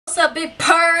up, big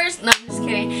purrs? No, I'm just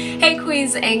kidding. Hey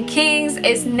queens and kings,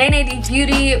 it's Nae Nae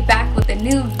Beauty back with a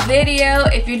new video.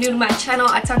 If you're new to my channel,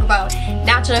 I talk about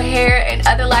natural hair and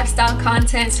other lifestyle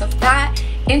content, so if that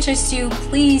interests you,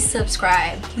 please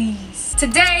subscribe, please.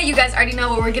 Today, you guys already know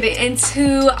what we're getting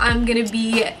into. I'm gonna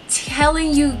be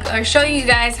telling you or showing you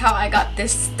guys how I got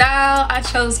this style. I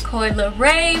chose COI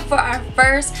LERAY for our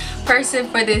first person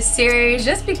for this series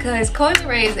just because COI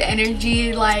LERAY's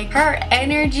energy, like her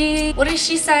energy, what did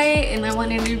she say in that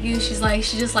one interview? She's like,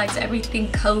 she just likes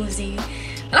everything cozy.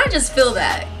 And I just feel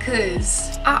that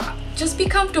because just be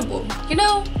comfortable, you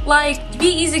know, like be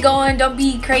easygoing, don't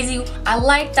be crazy. I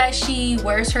like that she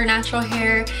wears her natural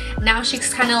hair. Now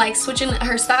she's kind of like switching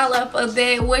her style up a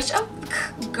bit, which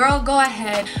girl, go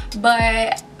ahead.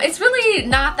 But it's really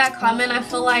not that common, I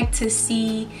feel like, to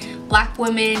see black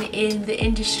women in the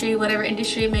industry, whatever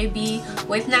industry it may be,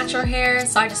 with natural hair.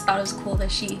 So I just thought it was cool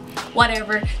that she,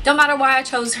 whatever, don't matter why I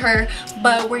chose her.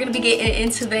 But we're gonna be getting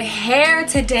into the hair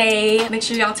today. Make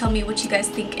sure y'all tell me what you guys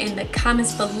think in the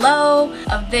comments below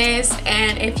of this,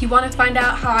 and if you want to find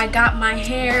out how I got my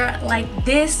hair like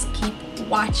this, keep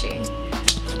watching.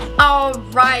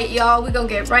 Alright y'all, we're gonna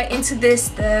get right into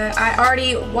this. I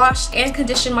already washed and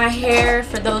conditioned my hair.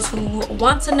 For those who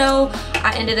want to know,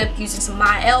 I ended up using some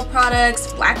Mielle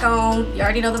products, black owned, you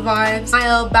already know the vibes.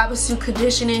 Mielle Babasou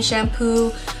conditioning shampoo,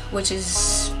 which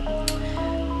is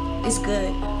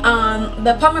good.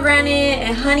 The pomegranate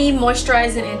and honey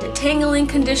moisturizing and detangling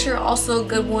conditioner, also a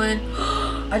good one.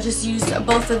 I just used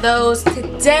both of those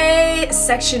today.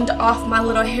 Sectioned off my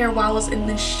little hair while I was in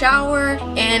the shower,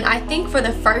 and I think for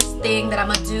the first thing that I'm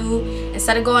gonna do,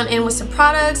 instead of going in with some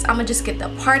products, I'm gonna just get the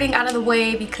parting out of the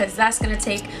way because that's gonna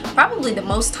take probably the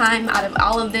most time out of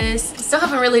all of this. Still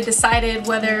haven't really decided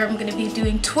whether I'm gonna be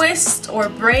doing twists or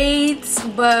braids,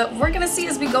 but we're gonna see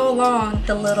as we go along.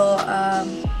 The little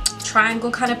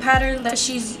triangle kind of pattern that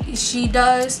she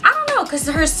does, I don't know, because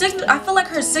I feel like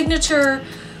her signature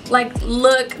like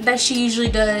look that she usually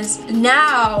does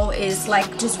now is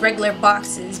like just regular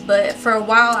boxes, but for a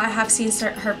while I have seen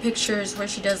her pictures where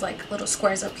she does like little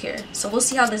squares up here. So we'll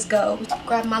see how this goes.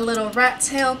 Grab my little rat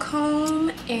tail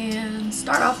comb and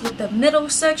start off with the middle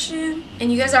section,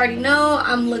 and you guys already know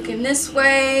I'm looking this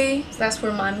way, so that's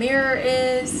where my mirror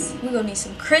is. We're gonna need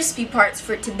some crispy parts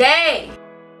for today.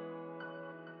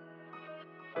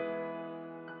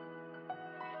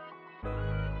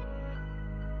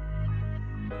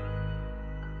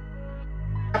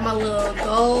 My little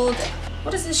gold,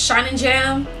 what is this, shining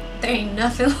jam? There ain't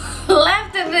nothing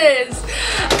left of this.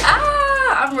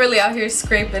 I'm really out here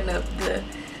scraping up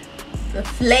the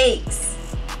flakes.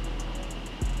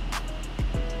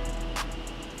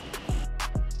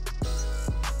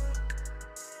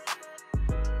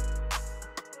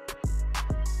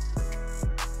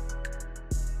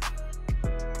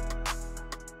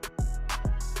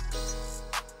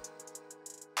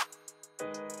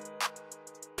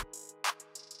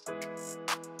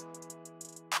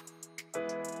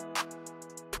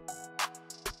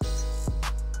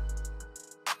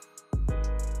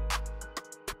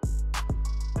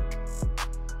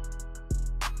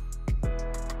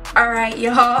 Alright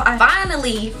y'all, I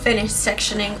finally finished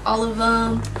sectioning all of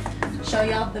them. Show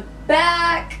y'all the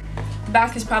back. The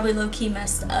back is probably low-key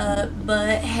messed up,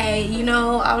 but hey, you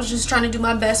know, I was just trying to do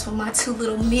my best with my two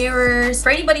little mirrors. For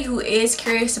anybody who is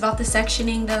curious about the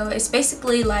sectioning though, it's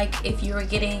basically like if you were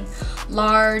getting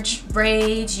large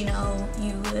braids, you know,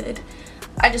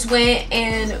 I just went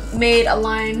and made a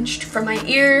line from my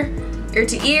ear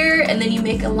to ear, and then you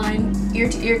make a line ear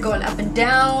to ear going up and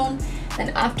down. And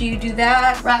after you do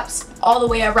that, wraps all the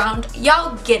way around.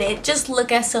 Y'all get it. Just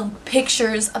look at some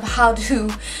pictures of how to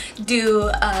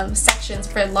do sections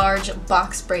for large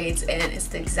box braids, and it's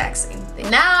the exact same thing.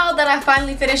 Now that I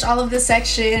finally finished all of the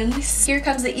sections, here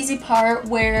comes the easy part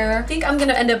where I think I'm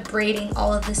gonna end up braiding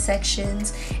all of the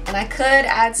sections, and I could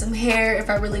add some hair if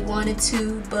I really wanted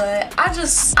to, but I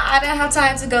didn't have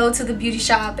time to go to the beauty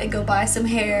shop and go buy some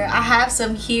hair. I have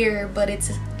some here, but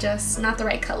it's just not the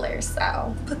right color,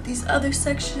 so put these other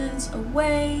sections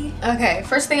away. Okay,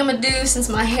 first thing I'm gonna do, since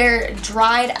my hair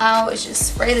dried out, is just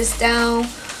spray this down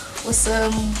with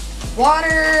some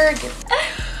water.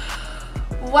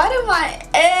 Why do my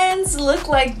ends look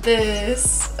like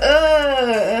this?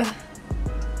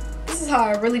 This is how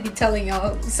I really be telling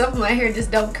y'all, some of my hair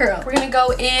just don't curl. We're gonna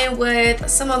go in with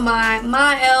some of my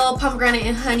Mielle pomegranate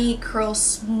and honey curl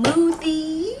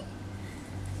smoothie.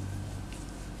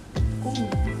 Ooh.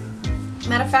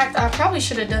 Matter of fact, I probably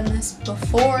should have done this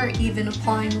before even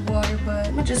applying the water, but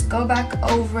I'm gonna just go back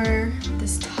over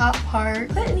this top part.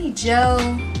 Put any gel,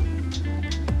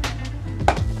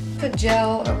 put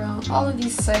gel around all of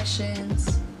these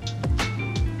sections.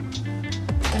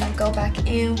 go back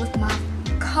in with my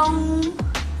comb.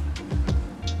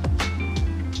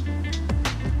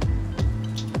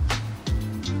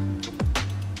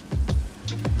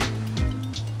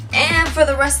 And for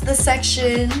the rest of the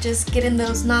section, just getting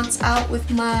those knots out with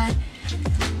my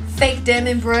fake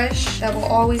diamond brush that will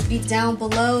always be down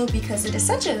below because it is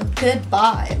such a good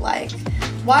buy. Like,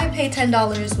 why pay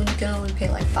 $10 when you can only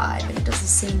pay like $5 and it does the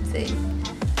same thing?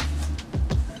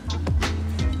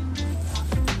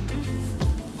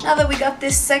 Now that we got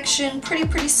this section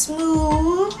pretty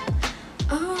smooth,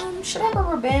 should I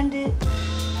rubber band it?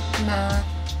 Nah.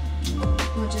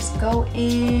 We'll just go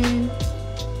in,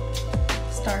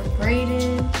 start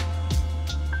braiding.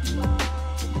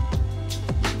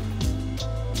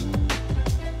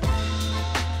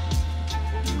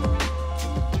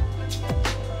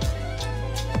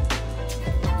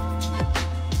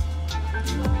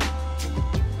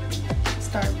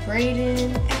 Start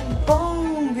braiding, and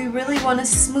boom, we really want a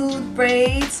smooth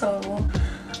braid, so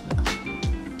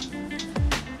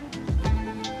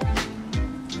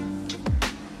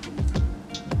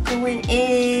going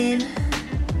in,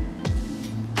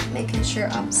 making sure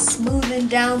I'm smoothing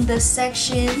down the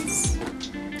sections,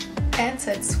 and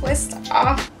to twist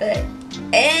off the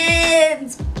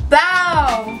ends.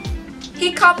 Bow!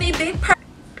 He called me Big Purr.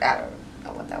 I don't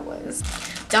know what that was.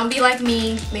 Don't be like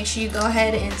me. Make sure you go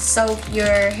ahead and soak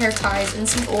your hair ties in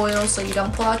some oil so you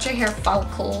don't pull out your hair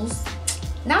follicles.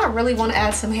 Now I really want to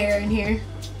add some hair in here.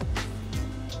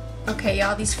 Okay,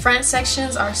 y'all, these front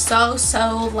sections are so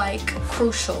like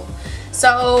crucial.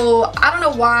 So I don't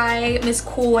know why Miss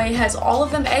Koi has all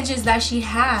of them edges that she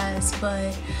has,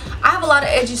 but I have a lot of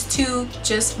edges too.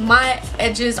 Just my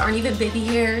edges aren't even baby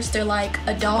hairs, they're like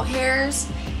adult hairs.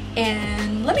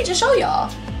 And let me just show y'all.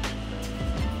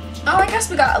 Oh, I guess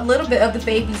we got a little bit of the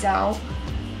babies out.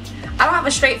 I don't have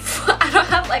a straight I don't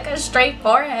have like a straight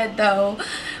forehead though.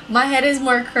 My head is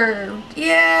more curved.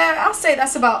 Yeah, I'll say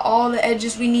that's about all the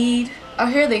edges we need. Oh,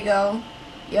 here they go.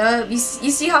 Yup, you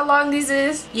see how long these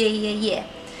is? Yeah.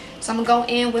 So I'm gonna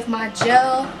go in with my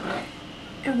gel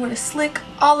and I'm gonna slick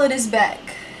all of this back.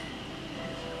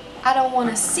 I don't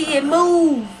wanna see it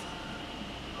move.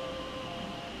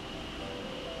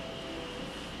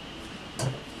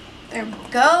 There we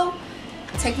go.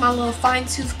 Take my little fine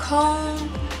tooth comb.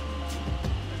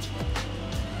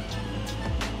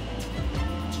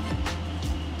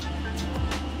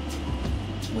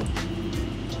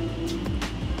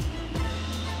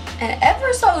 And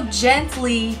ever so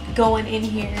gently going in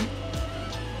here,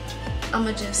 I'm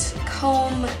gonna just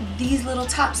comb these little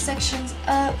top sections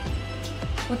up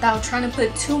without trying to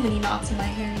put too many knots in my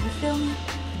hair, you feel me?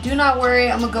 Do not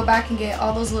worry, I'm gonna go back and get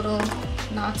all those little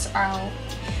knots out.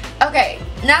 Okay,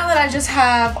 now that I just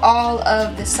have all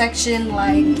of the section,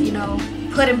 like, you know,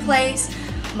 put in place,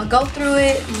 I'm gonna go through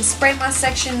it. I'm gonna spray my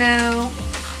section now.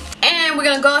 And we're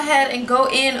gonna go ahead and go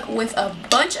in with a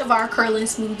bunch of our curling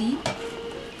smoothie.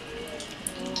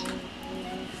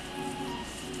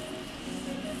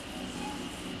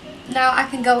 Now I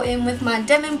can go in with my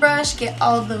diamond brush, get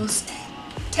all those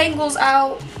tangles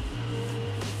out.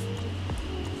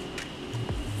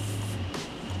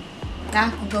 Now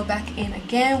I can go back in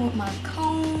again with my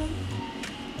comb.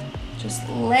 Just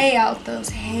lay out those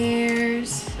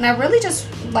hairs. And I really just,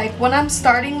 like, when I'm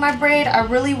starting my braid, I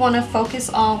really want to focus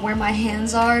on where my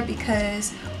hands are,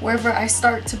 because wherever I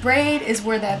start to braid is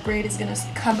where that braid is going to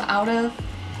come out of.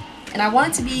 And I want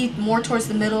it to be more towards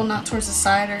the middle, not towards the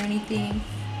side or anything.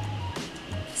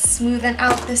 Smoothing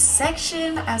out this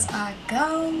section as I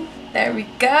go. There we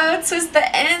go. Twist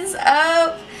the ends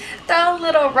up. Throw a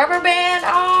little rubber band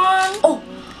on.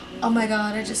 Oh my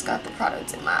god, I just got the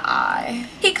product in my eye.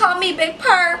 He called me Big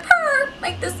Purr.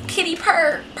 Like this kitty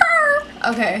purr.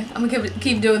 Okay, I'm gonna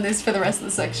keep doing this for the rest of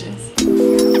the sections.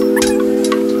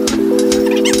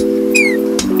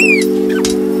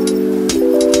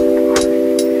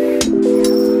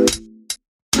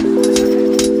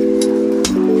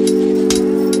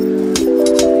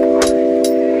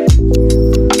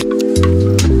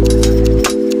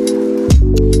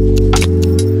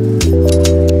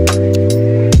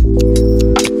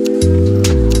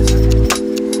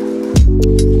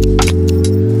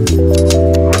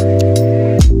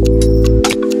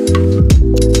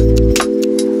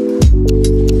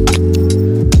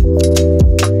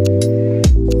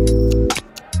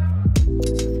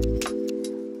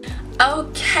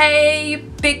 Okay,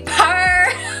 Big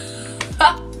Purr.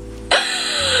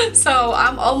 So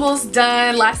I'm almost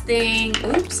done. Last thing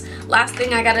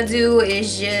I gotta do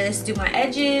is just do my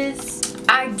edges.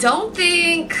 I don't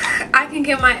think I can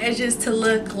get my edges to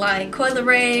look like COI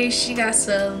LERAY. She got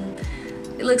some,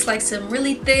 it looks like some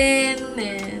really thin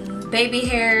and baby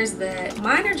hairs that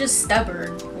mine are just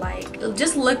stubborn. Like,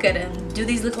 just look at them. Do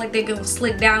these look like they're gonna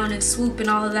slick down and swoop and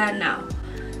all of that? No.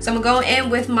 So I'm gonna go in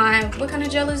with my, what kind of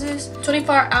gel is this?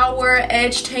 24-Hour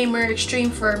Edge Tamer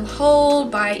Extreme Firm Hold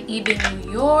by EBIN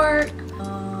New York.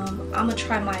 I'm gonna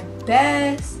try my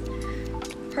best.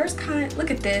 Hers kind of, look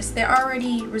at this, they're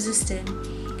already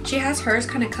resistant. She has hers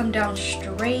kind of come down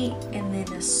straight and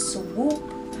then a swoop,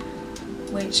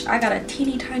 which I got a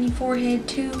teeny tiny forehead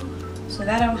too, so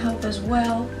that'll help as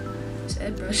well. This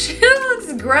edge brush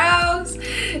looks gross.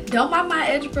 Don't mind my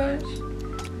edge brush.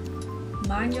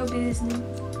 Mind your business.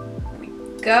 Here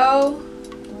we go.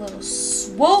 A little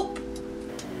swoop.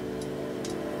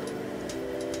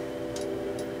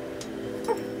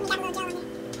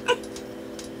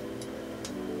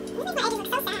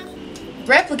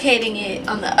 Replicating it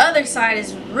on the other side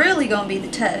is really gonna be the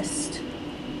test.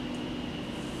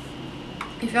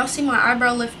 If y'all see my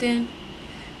eyebrow lifting,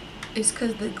 it's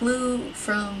because the glue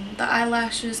from the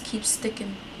eyelashes keeps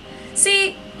sticking.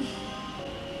 See,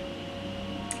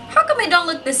 how come it don't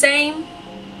look the same?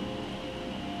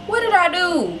 What did I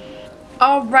do?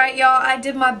 Alright y'all, I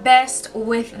did my best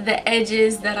with the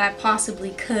edges that I possibly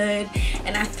could,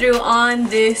 and I threw on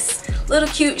this little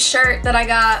cute shirt that I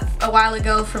got a while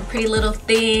ago from Pretty Little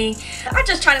Thing. I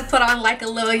just try to put on like a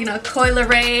little, you know, COI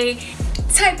LERAY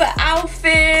type of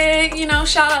outfit, you know,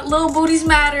 shout out Little Booties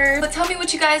Matter. But tell me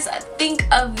what you guys think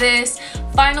of this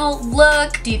final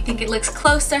look. Do you think it looks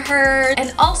close to her?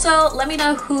 And also let me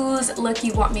know whose look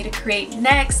you want me to create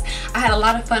next. I had a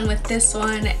lot of fun with this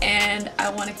one, and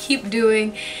I want to keep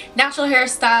doing natural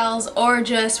hairstyles or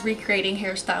just recreating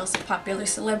hairstyles of popular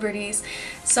celebrities.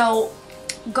 So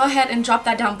go ahead and drop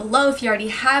that down below if you already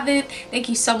haven't. Thank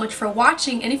you so much for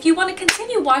watching, and if you want to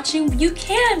continue watching, you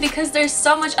can, because there's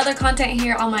so much other content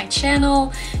here on my channel.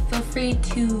 Feel free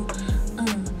to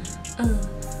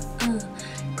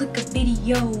click a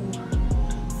video.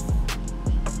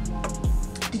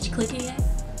 Did you click it yet?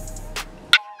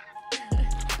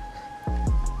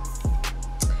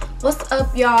 What's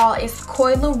up, y'all? It's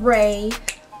COI LERAY.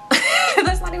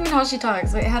 That's not even how she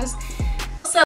talks. Wait, how does